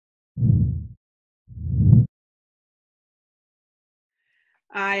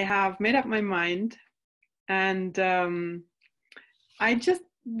I have made up my mind, and I just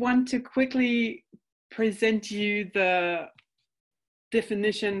want to quickly present you the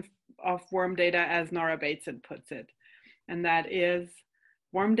definition of warm data as Nora Bateson puts it. And that is,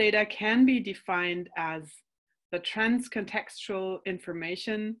 warm data can be defined as the trans-contextual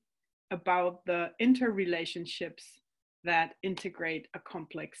information about the interrelationships that integrate a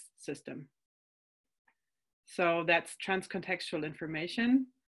complex system. So that's trans-contextual information.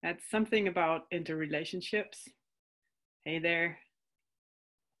 That's something about interrelationships. Hey there.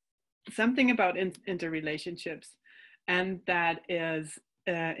 Something about interrelationships. And that is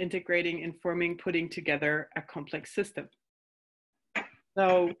integrating, informing, putting together a complex system.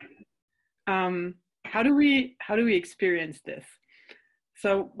 So how do we experience this?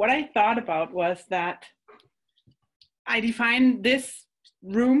 So what I thought about was that I define this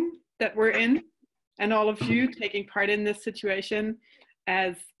room that we're in and all of you taking part in this situation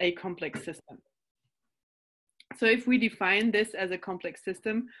as a complex system. So if we define this as a complex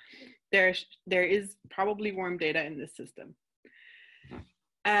system, there is probably warm data in this system.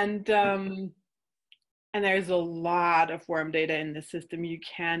 And there's a lot of warm data in the system you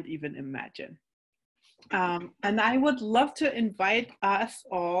can't even imagine. And I would love to invite us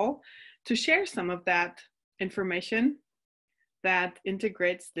all to share some of that information that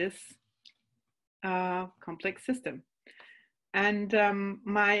integrates this complex system. And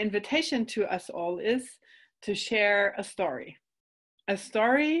my invitation to us all is to share a story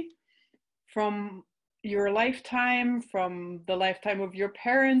from your lifetime, from the lifetime of your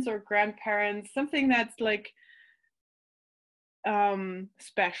parents or grandparents, something that's like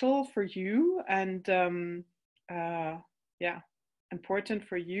special for you and yeah, important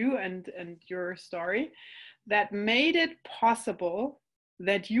for you and your story that made it possible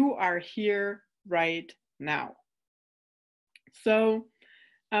that you are here right now. So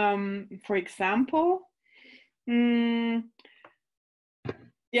for example,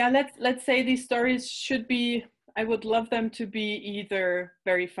 yeah, let's say these stories should be, I would love them to be either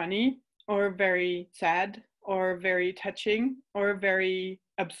very funny or very sad or very touching or very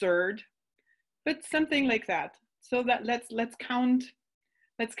absurd, but something like that. So that let's count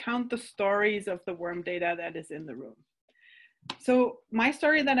the stories of the worm data that is in the room. So my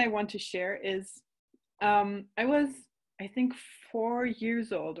story that I want to share is I was, I think, 4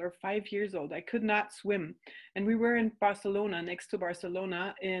 years old or 5 years old. I could not swim. And we were in Barcelona, next to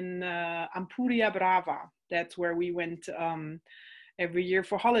Barcelona, in Ampuria Brava. That's where we went every year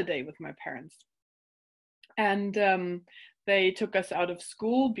for holiday with my parents. And they took us out of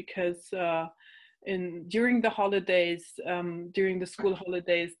school because during the holidays, during the school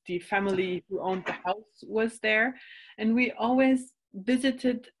holidays, the family who owned the house was there. And we always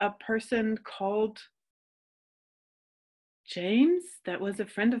visited a person called James, that was a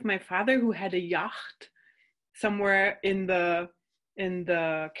friend of my father who had a yacht somewhere in the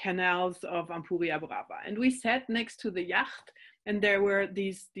canals of Ampuria Brava. And we sat next to the yacht, and there were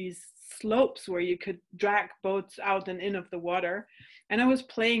these slopes where you could drag boats out and in of the water. And I was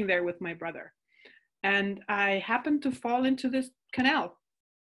playing there with my brother. And I happened to fall into this canal.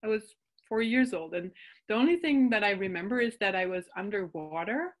 I was 4 years old. And the only thing that I remember is that I was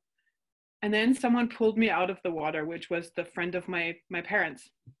underwater. And then someone pulled me out of the water, which was the friend of my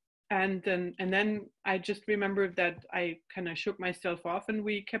parents. And then I just remembered that I kind of shook myself off and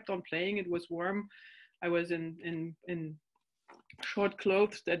we kept on playing. It was warm. I was in short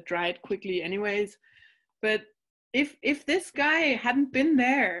clothes that dried quickly anyways. But if this guy hadn't been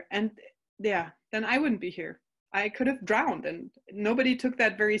there, and yeah, then I wouldn't be here. I could have drowned, and nobody took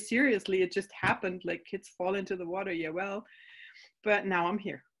that very seriously. It just happened, like kids fall into the water. Yeah, well, but now I'm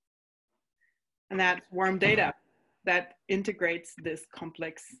here. And that's warm data that integrates this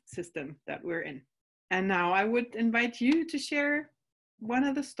complex system that we're in. And now I would invite you to share one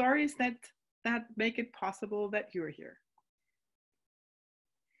of the stories that make it possible that you're here.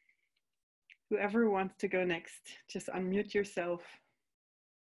 Whoever wants to go next, just unmute yourself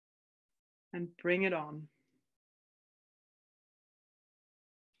and bring it on.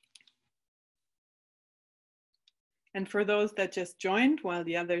 And for those that just joined while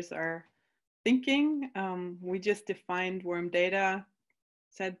the others are thinking, we just defined warm data,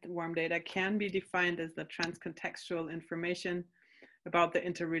 said warm data can be defined as the trans-contextual information about the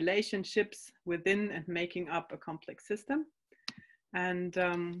interrelationships within and making up a complex system. And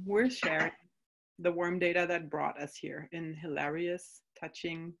we're sharing the warm data that brought us here in hilarious,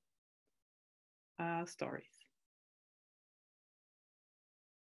 touching stories.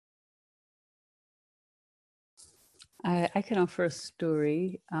 I can offer a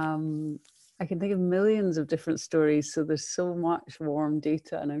story. I can think of millions of different stories. So there's so much warm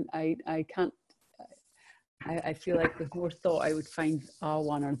data, and I can't. I feel like with more thought, I would find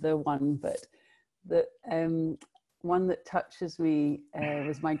one or the one, but the one that touches me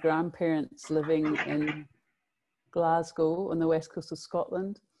was my grandparents living in Glasgow on the west coast of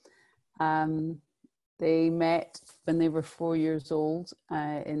Scotland. They met when they were 4 years old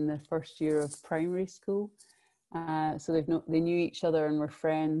in the first year of primary school. So they knew each other and were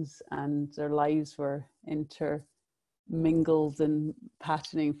friends, and their lives were intermingled and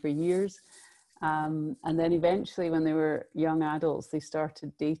patterning for years. And then eventually, when they were young adults, they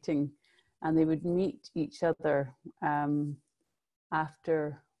started dating, and they would meet each other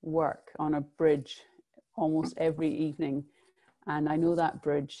after work on a bridge almost every evening. And I know that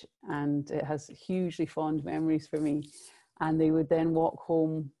bridge, and it has hugely fond memories for me. And they would then walk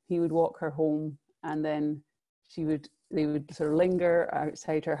home. He would walk her home, and then they would sort of linger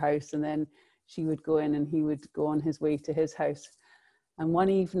outside her house, and then she would go in and he would go on his way to his house. And one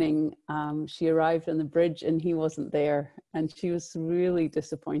evening she arrived on the bridge and he wasn't there, and she was really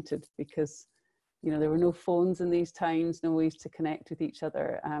disappointed because, you know, there were no phones in these times, no ways to connect with each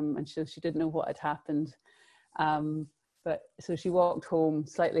other, and so she didn't know what had happened. But so she walked home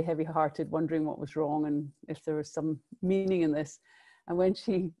slightly heavy-hearted, wondering what was wrong and if there was some meaning in this. And when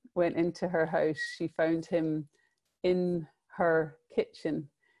she went into her house, she found him in her kitchen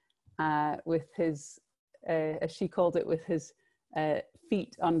with his, as she called it, with his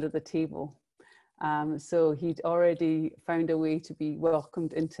feet under the table. So he'd already found a way to be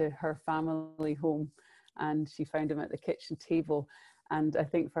welcomed into her family home, and she found him at the kitchen table. And I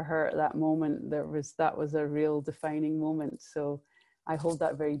think for her at that moment, that was a real defining moment. So I hold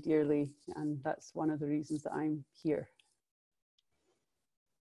that very dearly, and that's one of the reasons that I'm here.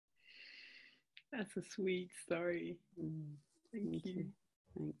 That's a sweet story. Thank you.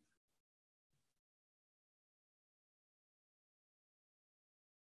 Thanks.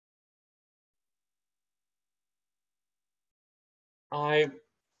 I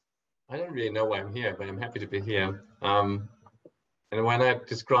don't really know why I'm here, but I'm happy to be here. And when I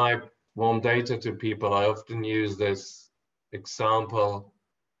describe warm data to people, I often use this example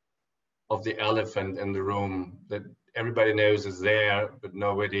of the elephant in the room that everybody knows is there, but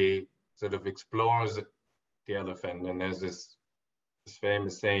nobody sort of explores the elephant. And there's this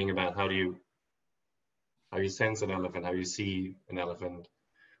famous saying about how you sense an elephant, how you see an elephant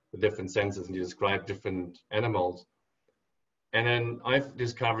with different senses, and you describe different animals. And then I've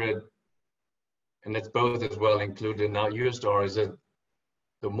discovered, and that's both as well included in your stories, that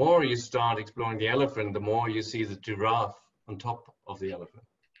the more you start exploring the elephant, the more you see the giraffe on top of the elephant.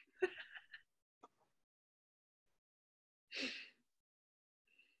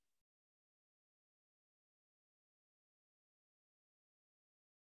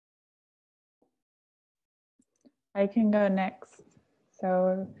 I can go next.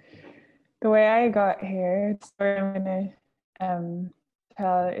 So the way I got here, the story I'm going to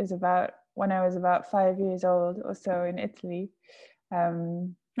tell is about when I was about 5 years old or so in Italy,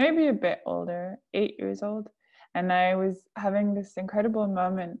 maybe a bit older, 8 years old. And I was having this incredible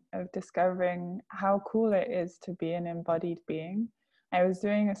moment of discovering how cool it is to be an embodied being. I was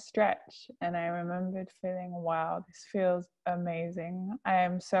doing a stretch and I remembered feeling, wow, this feels amazing. I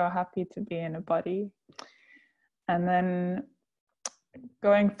am so happy to be in a body. And then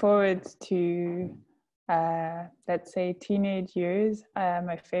going forward to, let's say, teenage years,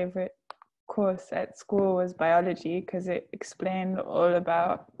 my favorite course at school was biology, because it explained all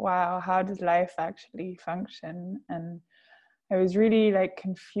about, wow, how does life actually function? And I was really like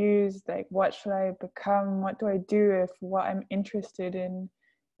confused, like, what should I become? What do I do if what I'm interested in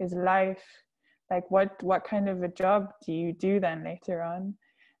is life? Like, what kind of a job do you do then later on?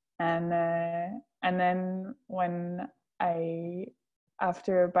 And then when I,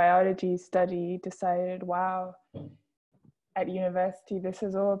 after a biology study, decided, wow, at university, this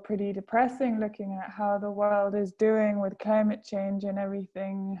is all pretty depressing, looking at how the world is doing with climate change and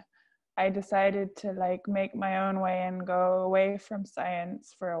everything. I decided to like make my own way and go away from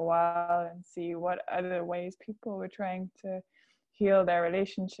science for a while and see what other ways people were trying to heal their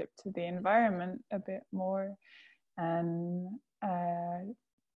relationship to the environment a bit more. And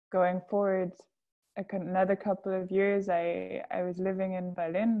going forward, another couple of years, I was living in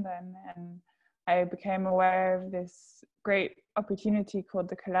Berlin then, and I became aware of this great opportunity called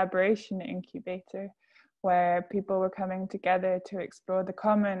the Collaboration Incubator, where people were coming together to explore the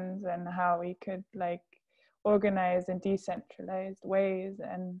commons and how we could like organize in decentralized ways.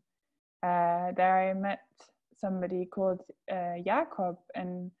 And there I met somebody called Jakob,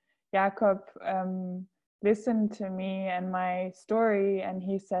 and Jakob listened to me and my story, and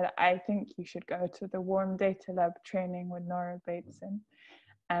he said, I think you should go to the Warm Data Lab training with Nora Bateson.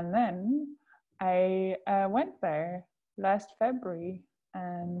 And then I went there last February,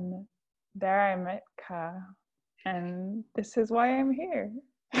 and there I met Kaa, and this is why I'm here.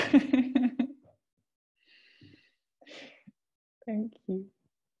 Thank you.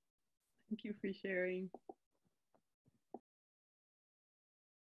 Thank you for sharing.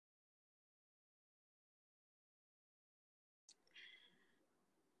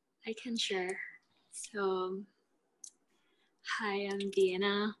 I can share. So, hi, I'm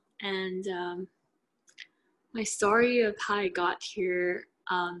Deanna, and my story of how I got here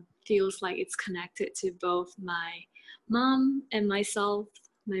feels like it's connected to both my mom and myself.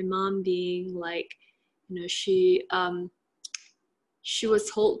 My mom being like, you know, she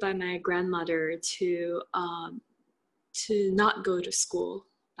was told by my grandmother to not go to school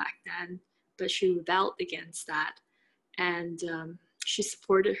back then, but she rebelled against that, and she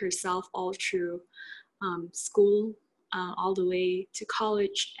supported herself all through school, all the way to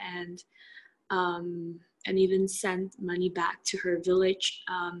college, and even sent money back to her village,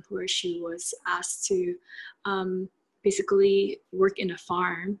 where she was asked to basically work in a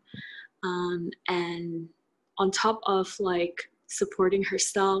farm, and on top of like supporting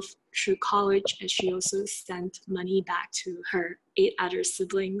herself through college, and she also sent money back to her 8 other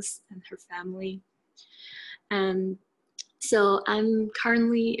siblings and her family. And so I'm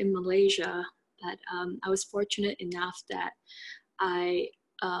currently in Malaysia, but I was fortunate enough that I,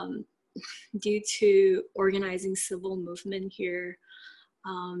 due to organizing civil movement here,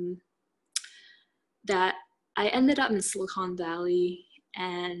 that I ended up in Silicon Valley,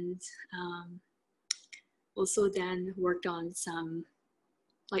 and also then worked on some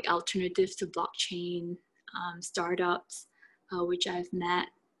like alternatives to blockchain startups, which I've met,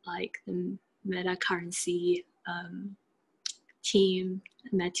 like the Meta Currency team,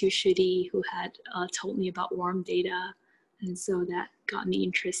 Matthew Shitty, who had told me about warm data. And so that got me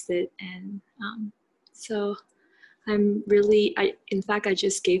interested. And so I'm really, in fact, I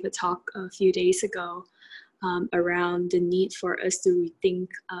just gave a talk a few days ago around the need for us to rethink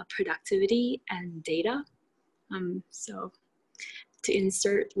productivity and data. So to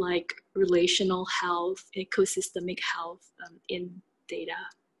insert like relational health, ecosystemic health in data.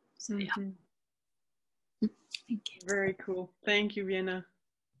 So yeah. Thank you. Very cool. Thank you, Vienna.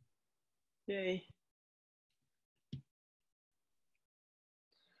 Yay.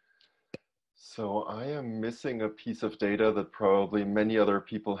 So I am missing a piece of data that probably many other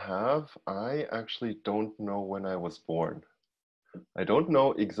people have. I actually don't know when I was born. I don't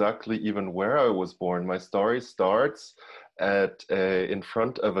know exactly even where I was born. My story starts in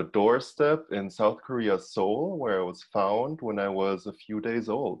front of a doorstep in South Korea, Seoul, where I was found when I was a few days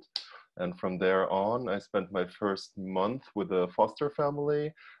old. And from there on, I spent my first month with a foster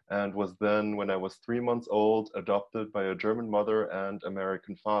family, and was then, when I was 3 months old, adopted by a German mother and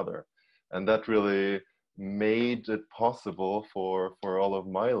American father. And that really made it possible for all of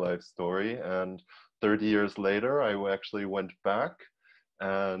my life story. And 30 years later, I actually went back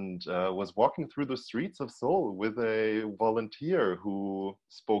and was walking through the streets of Seoul with a volunteer who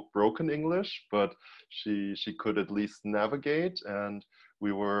spoke broken English, but she could at least navigate. And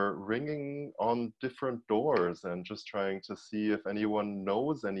we were ringing on different doors and just trying to see if anyone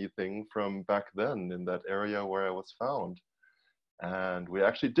knows anything from back then in that area where I was found. And we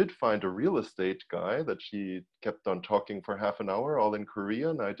actually did find a real estate guy that she kept on talking for half an hour, all in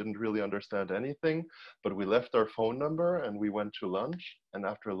Korean. I didn't really understand anything, but we left our phone number and we went to lunch. And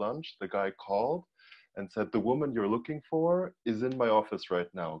after lunch, the guy called and said, "The woman you're looking for is in my office right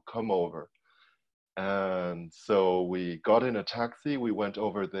now. Come over." And so we got in a taxi, we went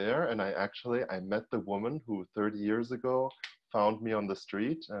over there, and I met the woman who 30 years ago found me on the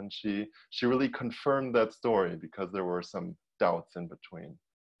street, and she really confirmed that story, because there were some doubts in between.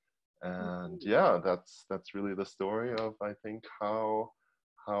 And yeah, that's really the story of, I think, how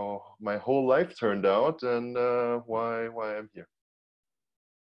my whole life turned out, and why I'm here.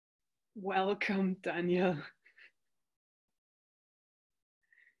 Welcome, Daniel.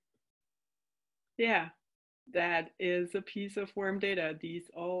 Yeah, that is a piece of warm data. These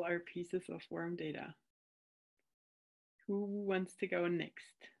all are pieces of warm data. Who wants to go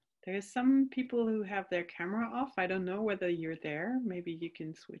next? There's some people who have their camera off. I don't know whether you're there. Maybe you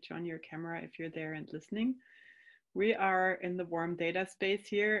can switch on your camera if you're there and listening. We are in the warm data space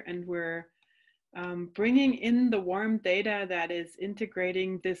here, and we're bringing in the warm data that is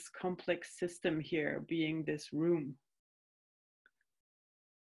integrating this complex system here, being this room.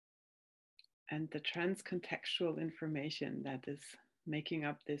 And the transcontextual information that is making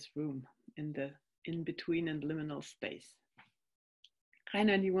up this room in the in between and liminal space.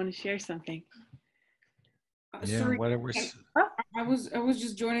 Rainer, do you want to share something? Yeah, sorry, what I was. I was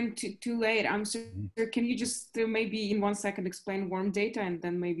just joining too late. I'm sorry. Can you just maybe in 1 second explain warm data, and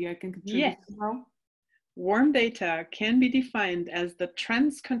then maybe I can contribute somehow? Warm data can be defined as the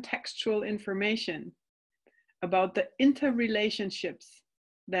trans-contextual information about the interrelationships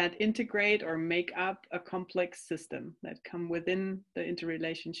that integrate or make up a complex system, that come within the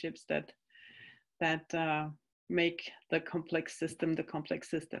interrelationships that make the complex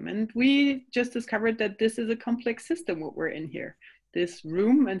system. And we just discovered that this is a complex system, what we're in here, this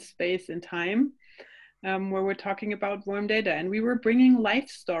room and space and time, where we're talking about warm data. And we were bringing life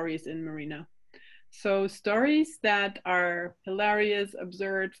stories in, Marina. So stories that are hilarious,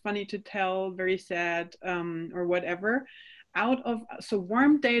 absurd, funny to tell, very sad, or whatever, so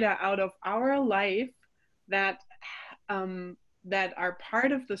warm data out of our life that that are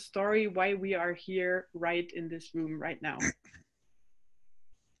part of the story why we are here right in this room right now.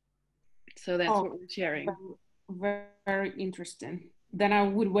 So that's what we're sharing. Very, very interesting. Then I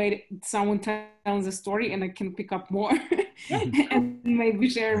would wait, someone tells a story and I can pick up more and maybe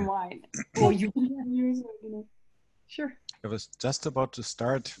share mine. Or you can have yours, you know. Sure. I was just about to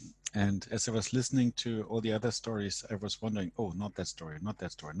start, and as I was listening to all the other stories, I was wondering, oh, not that story, not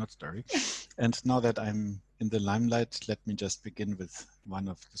that story, not story. And now that I'm in the limelight, let me just begin with one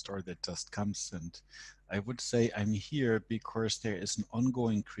of the story that just comes. And I would say I'm here because there is an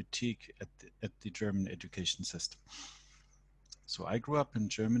ongoing critique at the German education system. So I grew up in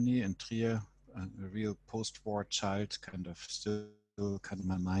Germany, in Trier, a real post-war child, kind of still kind of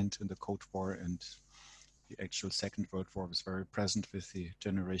my mind in the Cold War, and the actual Second World War was very present with the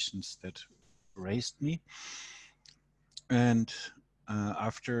generations that raised me. And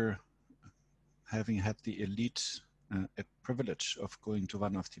after having had the elite privilege of going to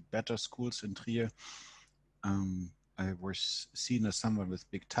one of the better schools in Trier, I was seen as someone with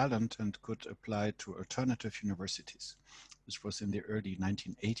big talent and could apply to alternative universities. This was in the early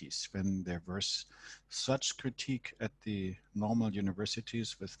 1980s, when there was such critique at the normal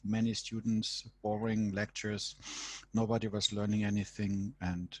universities with many students, boring lectures, nobody was learning anything,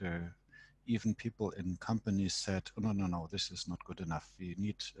 and even people in companies said, oh, no, this is not good enough. We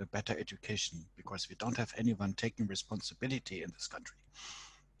need a better education because we don't have anyone taking responsibility in this country.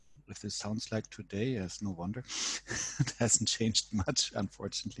 If this sounds like today, yes, no wonder. It hasn't changed much,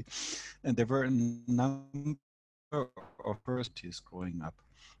 unfortunately. And there were a number of universities growing up.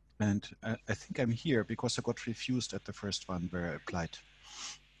 And I think I'm here because I got refused at the first one where I applied.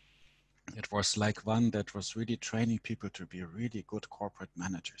 It was like one that was really training people to be really good corporate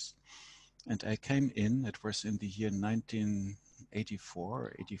managers. And I came in, it was in the year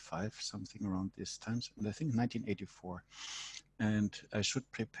 1984, 85, something around these times, and I think 1984. And I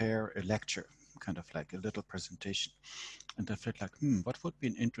should prepare a lecture, kind of like a little presentation. And I felt like, what would be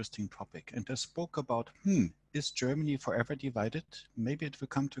an interesting topic? And I spoke about, is Germany forever divided? Maybe it will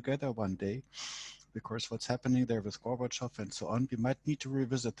come together one day, because what's happening there with Gorbachev and so on, we might need to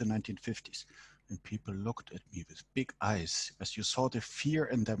revisit the 1950s. And people looked at me with big eyes as you saw the fear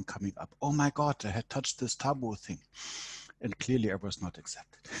in them coming up. Oh my God, I had touched this taboo thing. And clearly I was not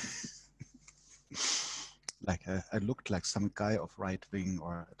accepted. Like I looked like some guy of right wing,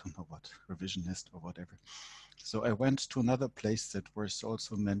 or I don't know what, revisionist or whatever. So I went to another place that was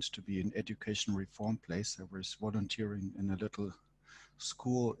also meant to be an education reform place. I was volunteering in a little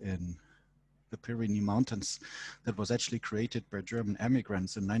school in the Pyrenees Mountains that was actually created by German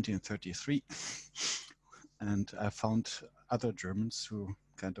immigrants in 1933. And I found other Germans who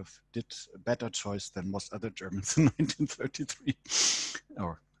kind of did a better choice than most other Germans in 1933,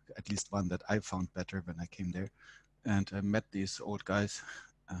 or at least one that I found better when I came there. And I met these old guys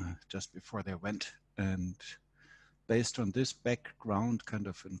just before they went. And based on this background, kind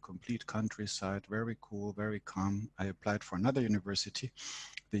of in complete countryside, very cool, very calm, I applied for another university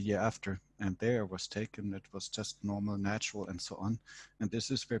the year after, and there I was taken. It was just normal, natural, and so on. And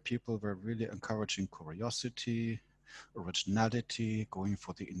this is where people were really encouraging curiosity, originality, going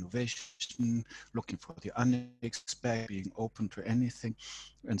for the innovation, looking for the unexpected, being open to anything.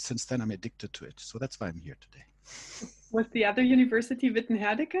 And since then, I'm addicted to it. So that's why I'm here today. Was the other university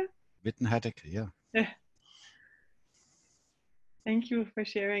Witten-Herdecke? Witten-Herdecke, yeah. Yeah. Thank you for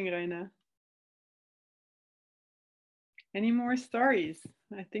sharing, Rainer. Any more stories?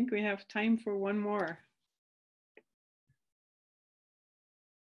 I think we have time for one more.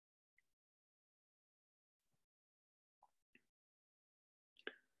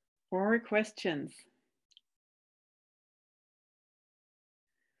 Or questions?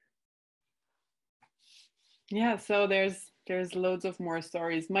 Yeah, so there's there's loads of more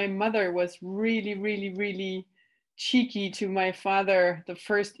stories. My mother was really, really, really cheeky to my father. The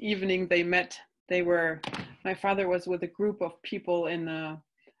first evening they met, my father was with a group of people in a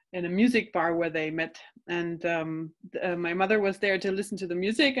music bar where they met, and my mother was there to listen to the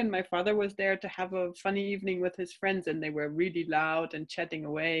music, and my father was there to have a funny evening with his friends, and they were really loud and chatting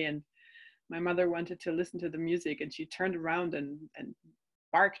away, and my mother wanted to listen to the music, and she turned around and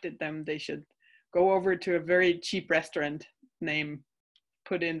barked at them they should go over to a very cheap restaurant name,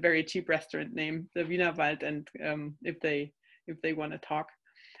 put in very cheap restaurant name, the Wienerwald, and if they want to talk.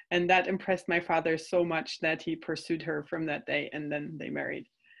 And that impressed my father so much that he pursued her from that day, and then they married.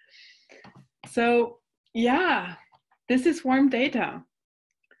 So yeah, this is warm data.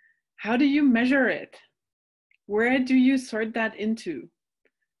 How do you measure it? Where do you sort that into?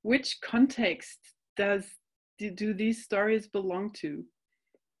 Which context do these stories belong to?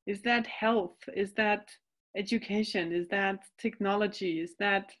 Is that health? Is that education? Is that technology? Is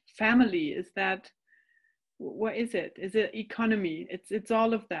that family? Is that, what is it? Is it economy? It's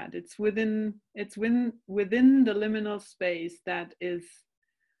all of that. It's within the liminal space that is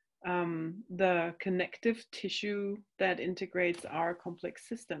the connective tissue that integrates our complex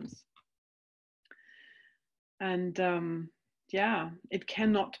systems. And yeah, it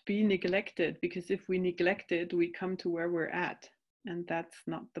cannot be neglected, because if we neglect it, we come to where we're at. And that's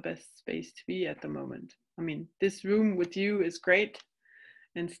not the best space to be at the moment. I mean, this room with you is great,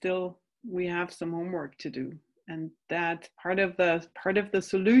 and still we have some homework to do. And that part of the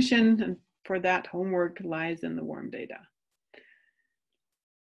solution and for that homework lies in the warm data.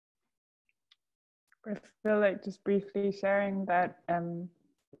 I feel like just briefly sharing that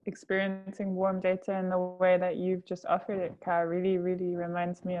experiencing warm data in the way that you've just offered it, Kaa, really, really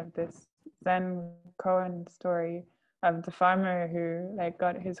reminds me of this Zen Cohen story of the farmer who like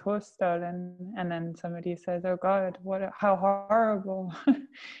got his horse stolen, and then somebody says, "Oh God, how horrible!"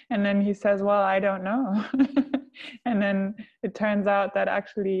 And then he says, "Well, I don't know." And then it turns out that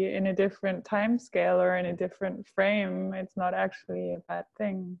actually in a different time scale or in a different frame, it's not actually a bad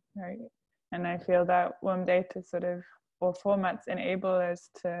thing, right? And I feel that warm data sort of, or formats, enable us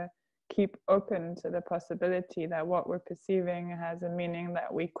to keep open to the possibility that what we're perceiving has a meaning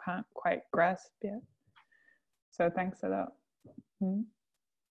that we can't quite grasp yet. So thanks a lot. Mm-hmm.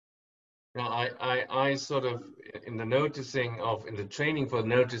 Yeah, I sort of, in the training for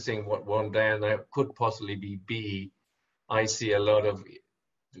noticing what one day could possibly be, I see a lot of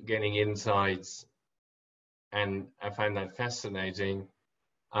getting insights, and I find that fascinating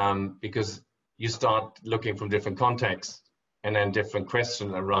because you start looking from different contexts, and then different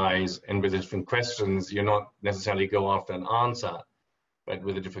questions arise, and with different questions, you're not necessarily go after an answer, but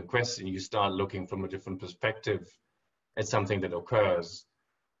with a different question, you start looking from a different perspective at something that occurs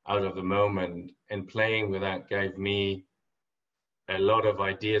out of the moment, and playing with that gave me a lot of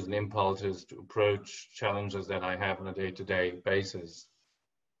ideas and impulses to approach challenges that I have on a day-to-day basis.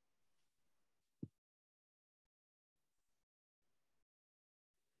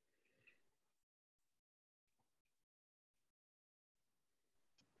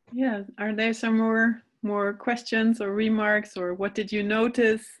 Yeah, are there some more questions or remarks, or what did you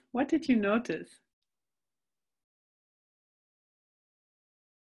notice? What did you notice?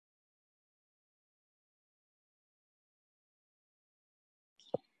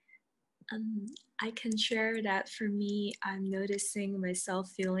 I can share that for me, I'm noticing myself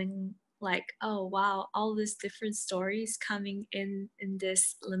feeling like, oh wow, all these different stories coming in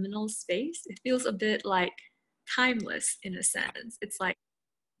this liminal space. It feels a bit like timeless in a sense. It's like,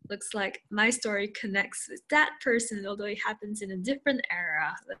 looks like my story connects with that person, although it happens in a different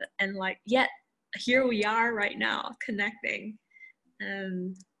era, and like yet here we are right now connecting.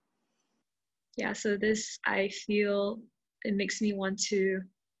 Yeah, so this, I feel it makes me want to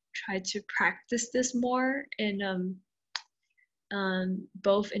try to practice this more in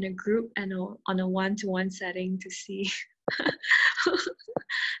both in a group and on a one-to-one setting to see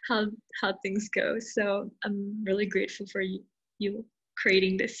how things go. So I'm really grateful for you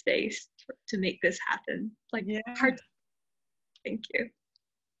creating this space to make this happen. Like, yeah. Thank you.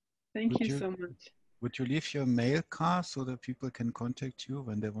 Thank you so much. Would you leave your mail, Kaa, so that people can contact you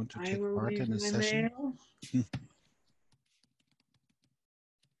when they want to take part in a session?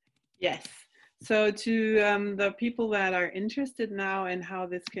 Yes. So to the people that are interested now in how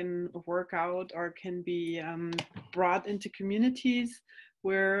this can work out or can be brought into communities,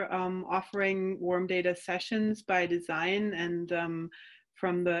 we're offering warm data sessions by design, and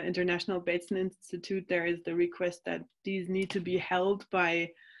from the International Basin Institute, there is the request that these need to be held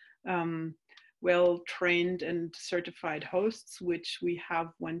by well-trained and certified hosts, which we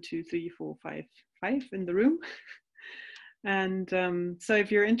have 1, 2, 3, 4, 5 in the room. And so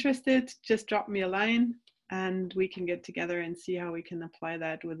if you're interested, just drop me a line and we can get together and see how we can apply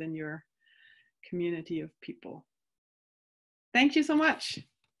that within your community of people. Thank you so much.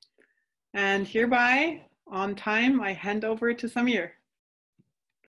 And hereby, on time, I hand over to Samir.